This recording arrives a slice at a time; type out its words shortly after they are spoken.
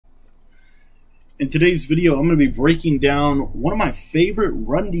In today's video, I'm going to be breaking down one of my favorite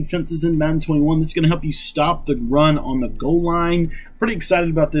run defenses in Madden 21. This is going to help you stop the run on the goal line. I'm pretty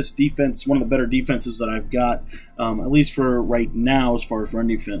excited about this defense. One of the better defenses that I've got, at least for right now as far as run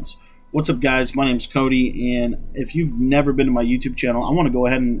defense. What's up, guys? My name's Cody, and if you've never been to my YouTube channel, I want to go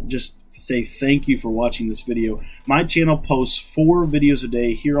ahead and just say thank you for watching this video. My channel posts 4 videos a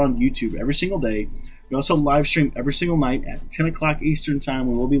day here on YouTube every single day. We also live stream every single night at 10 o'clock Eastern Time.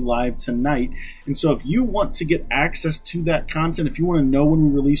 We will be live tonight. And so if you want to get access to that content, if you want to know when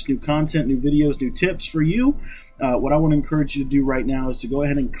we release new content, new videos, new tips for you, what I want to encourage you to do right now is to go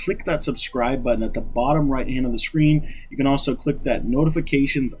ahead and click that subscribe button at the bottom right hand of the screen. You can also click that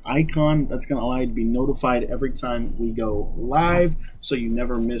notifications icon. That's going to allow you to be notified every time we go live so you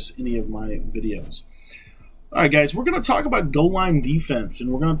never miss any of my videos. All right, guys, we're going to talk about goal line defense,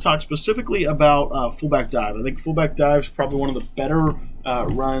 and we're going to talk specifically about fullback dive. I think fullback dive is probably one of the better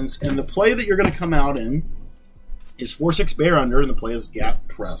runs, and the play that you're going to come out in is 4-6 bear under, and the play is gap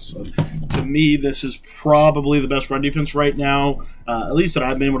press. So, to me, this is probably the best run defense right now, at least that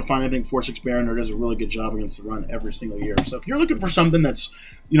I've been able to find. I think 4-6 bear under does a really good job against the run every single year. So if you're looking for something that's,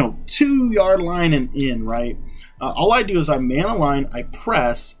 2-yard line and in, right, all I do is I man a line, I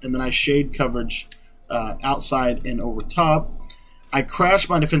press, and then I shade coverage outside and over top. I crash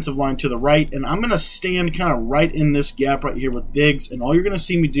my defensive line to the right, and I'm going to stand kind of right in this gap right here with Diggs, and all you're going to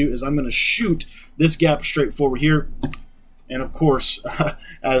see me do is I'm going to shoot this gap straight forward here. And of course,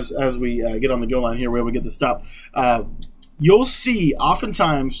 as we get on the goal line here, we're able to get the stop. You'll see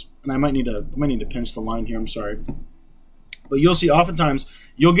oftentimes, and I might need to pinch the line here, I'm sorry, but you'll see oftentimes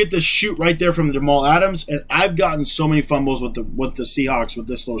you'll get this shoot right there from Jamal Adams, and I've gotten so many fumbles with the Seahawks with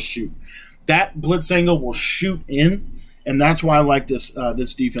this little shoot. That blitz angle will shoot in, and that's why I like this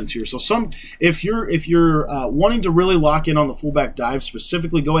this defense here. So if you're wanting to really lock in on the fullback dive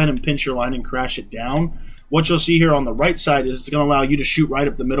specifically, go ahead and pinch your line and crash it down. What you'll see here on the right side is it's going to allow you to shoot right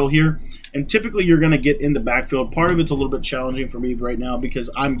up the middle here, and typically you're going to get in the backfield. Part of it's a little bit challenging for me right now because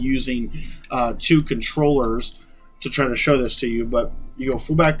I'm using 2 controllers to try to show this to you, but you go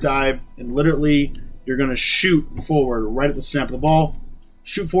fullback dive, and literally you're going to shoot forward right at the snap of the ball.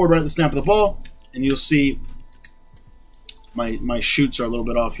 Shoot forward right at the snap of the ball, and you'll see my shoots are a little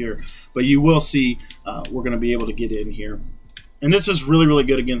bit off here, but you will see we're going to be able to get in here. And this is really, really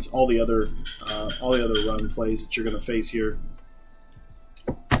good against all the other run plays that you're going to face here.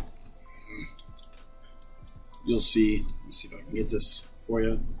 You'll see. Let's see if I can get this for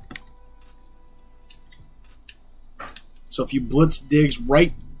you. So if you blitz Diggs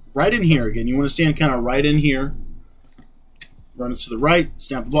right in here again, you want to stand kind of right in here. Runs to the right,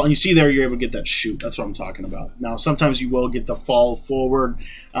 snap the ball, and you see there you're able to get that shoot. That's what I'm talking about. Now, sometimes you will get the fall forward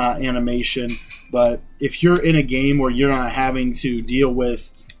animation, but if you're in a game where you're not having to deal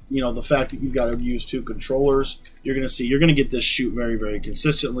with, the fact that you've got to use 2 controllers, you're going to get this shoot very, very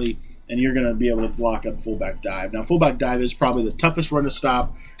consistently, and you're going to be able to block up fullback dive. Now, fullback dive is probably the toughest run to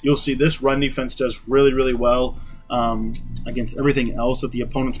stop. You'll see this run defense does really, really well against everything else that the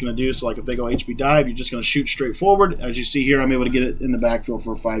opponent's going to do. So like if they go HB dive, you're just going to shoot straight forward. As you see here, I'm able to get it in the backfield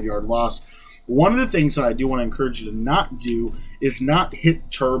for a 5-yard loss. One of the things that I do want to encourage you to not do is not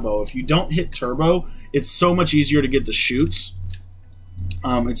hit turbo. If you don't hit turbo, it's so much easier to get the shoots.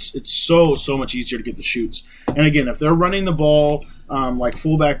 It's so much easier to get the shoots. And again, if they're running the ball like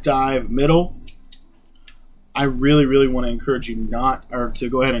fullback dive middle, I really, really want to encourage you to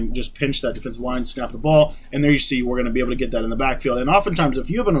go ahead and just pinch that defensive line, snap the ball, and there you see we're going to be able to get that in the backfield. And oftentimes, if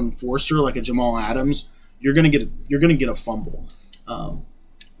you have an enforcer like a Jamal Adams, you're going to get a fumble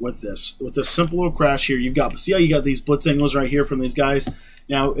with this simple little crash here. See how you got these blitz angles right here from these guys.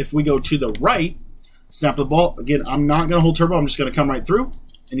 Now, if we go to the right, snap the ball again. I'm not going to hold turbo. I'm just going to come right through,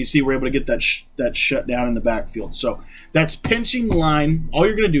 and you see we're able to get that shut down in the backfield. So that's pinching line. All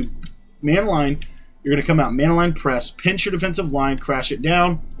you're going to do, man line. You're going to come out, man line press, pinch your defensive line, crash it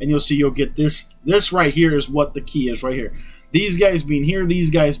down, and you'll see you'll get this. This right here is what the key is right here. These guys being here, these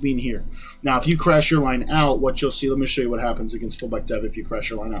guys being here. Now, if you crash your line out, what you'll see, let me show you what happens against fullback dive if you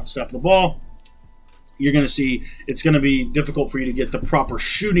crash your line out. Snap the ball. You're going to see it's going to be difficult for you to get the proper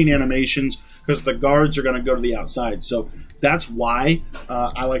shooting animations because the guards are going to go to the outside. So that's why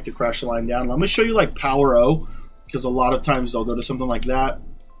I like to crash the line down. Let me show you like power O because a lot of times they'll go to something like that.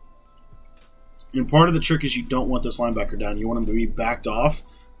 And part of the trick is you don't want this linebacker down. You want him to be backed off,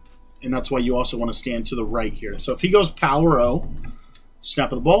 and that's why you also want to stand to the right here. So if he goes power O,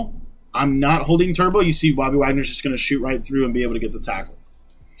 snap of the ball, I'm not holding turbo. You see Bobby Wagner's just going to shoot right through and be able to get the tackle.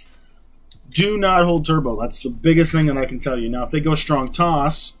 Do not hold turbo. That's the biggest thing that I can tell you. Now, if they go strong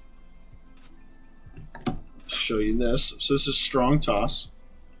toss, show you this. So this is strong toss.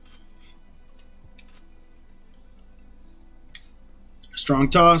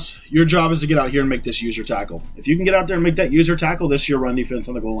 Strong toss. Your job is to get out here and make this user tackle. If you can get out there and make that user tackle, this is your run defense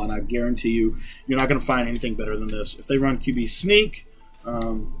on the goal line. I guarantee you, you're not going to find anything better than this. If they run QB sneak, I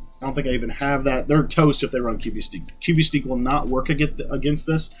don't think I even have that. They're toast if they run QB sneak. QB sneak will not work against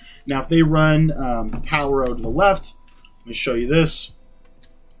this. Now, if they run power out to the left, let me show you this.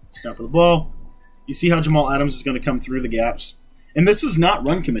 Snap of the ball. You see how Jamal Adams is going to come through the gaps. And this is not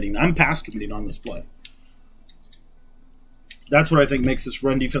run committing. I'm pass committing on this play. That's what I think makes this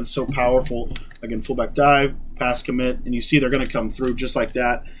run defense so powerful. Again, fullback dive, pass commit, and you see they're going to come through just like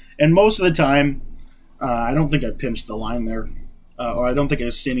that. And most of the time, I don't think I pinched the line there, or I don't think I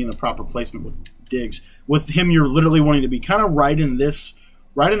was standing in the proper placement with Diggs. With him, you're literally wanting to be kind of right in this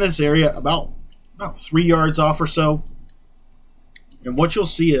area, about 3 yards off or so. And what you'll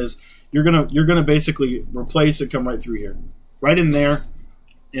see is you're gonna basically replace and come right through here, right in there.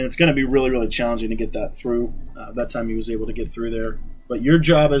 And it's going to be really, really challenging to get that through. That time he was able to get through there. But your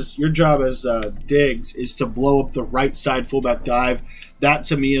job as Diggs is to blow up the right side fullback dive. That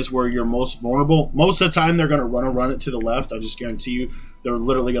to me is where you're most vulnerable. Most of the time they're going to run it to the left. I just guarantee you they're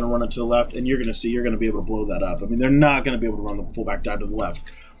literally going to run it to the left, and you're going to be able to blow that up. I mean, they're not going to be able to run the fullback dive to the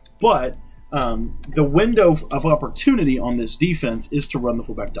left. But the window of opportunity on this defense is to run the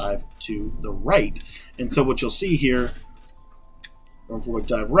fullback dive to the right. And so what you'll see here, fullback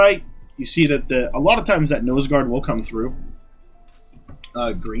dive right. You see that a lot of times that nose guard will come through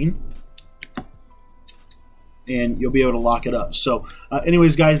green, and you'll be able to lock it up. So,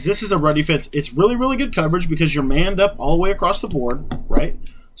 anyways, guys, this is a run defense. It's really, really good coverage because you're manned up all the way across the board, right?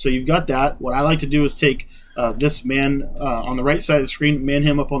 So you've got that. What I like to do is take this man on the right side of the screen, man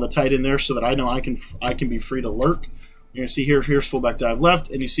him up on the tight end there, so that I know I can be free to lurk. You're gonna see here's fullback dive left,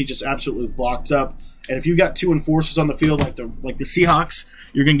 and you see just absolutely blocked up. And if you've got two enforcers on the field like the Seahawks,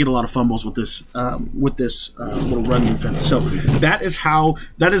 you're going to get a lot of fumbles with this little run defense. So that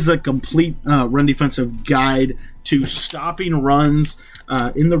is a complete run defensive guide to stopping runs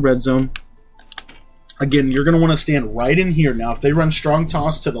in the red zone. Again, you're going to want to stand right in here. Now, if they run strong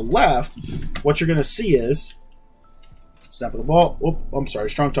toss to the left, what you're going to see is snap of the ball. Oh, I'm sorry.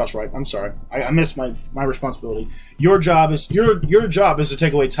 Strong toss right. I'm sorry. I missed my responsibility. Your job is to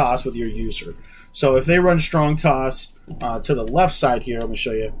take away toss with your user. So if they run strong toss to the left side here, let me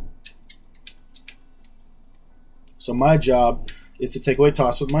show you. So my job is to take away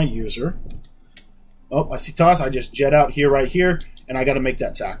toss with my user. Oh, I see toss. I just jet out here, right here, and I got to make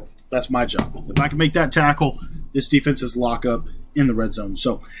that tackle. That's my job. If I can make that tackle, this defense is lock up in the red zone.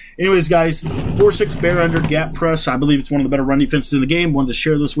 So anyways, guys, 4-6 bear under gap press. I believe it's one of the better run defenses in the game. Wanted to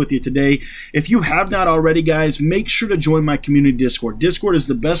share this with you today. If you have not already, guys, make sure to join my community Discord. Discord is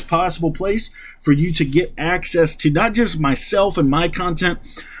the best possible place for you to get access to not just myself and my content,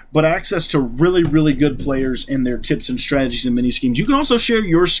 but access to really, really good players and their tips and strategies and mini schemes. You can also share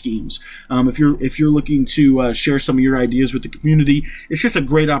your schemes if you're looking to share some of your ideas with the community. It's just a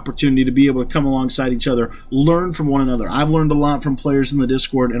great opportunity to be able to come alongside each other, learn from one another. I've learned a lot from players in the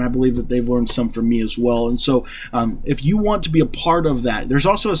Discord, and I believe that they've learned some from me as well. And so if you want to be a part of that, there's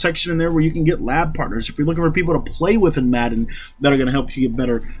also a section in there where you can get lab partners. If you're looking for people to play with in Madden that are going to help you get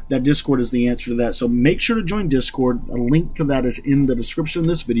better, that Discord is the answer to that. So make sure to join Discord. A link to that is in the description of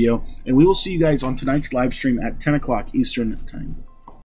this video. And we will see you guys on tonight's live stream at 10 o'clock Eastern Time.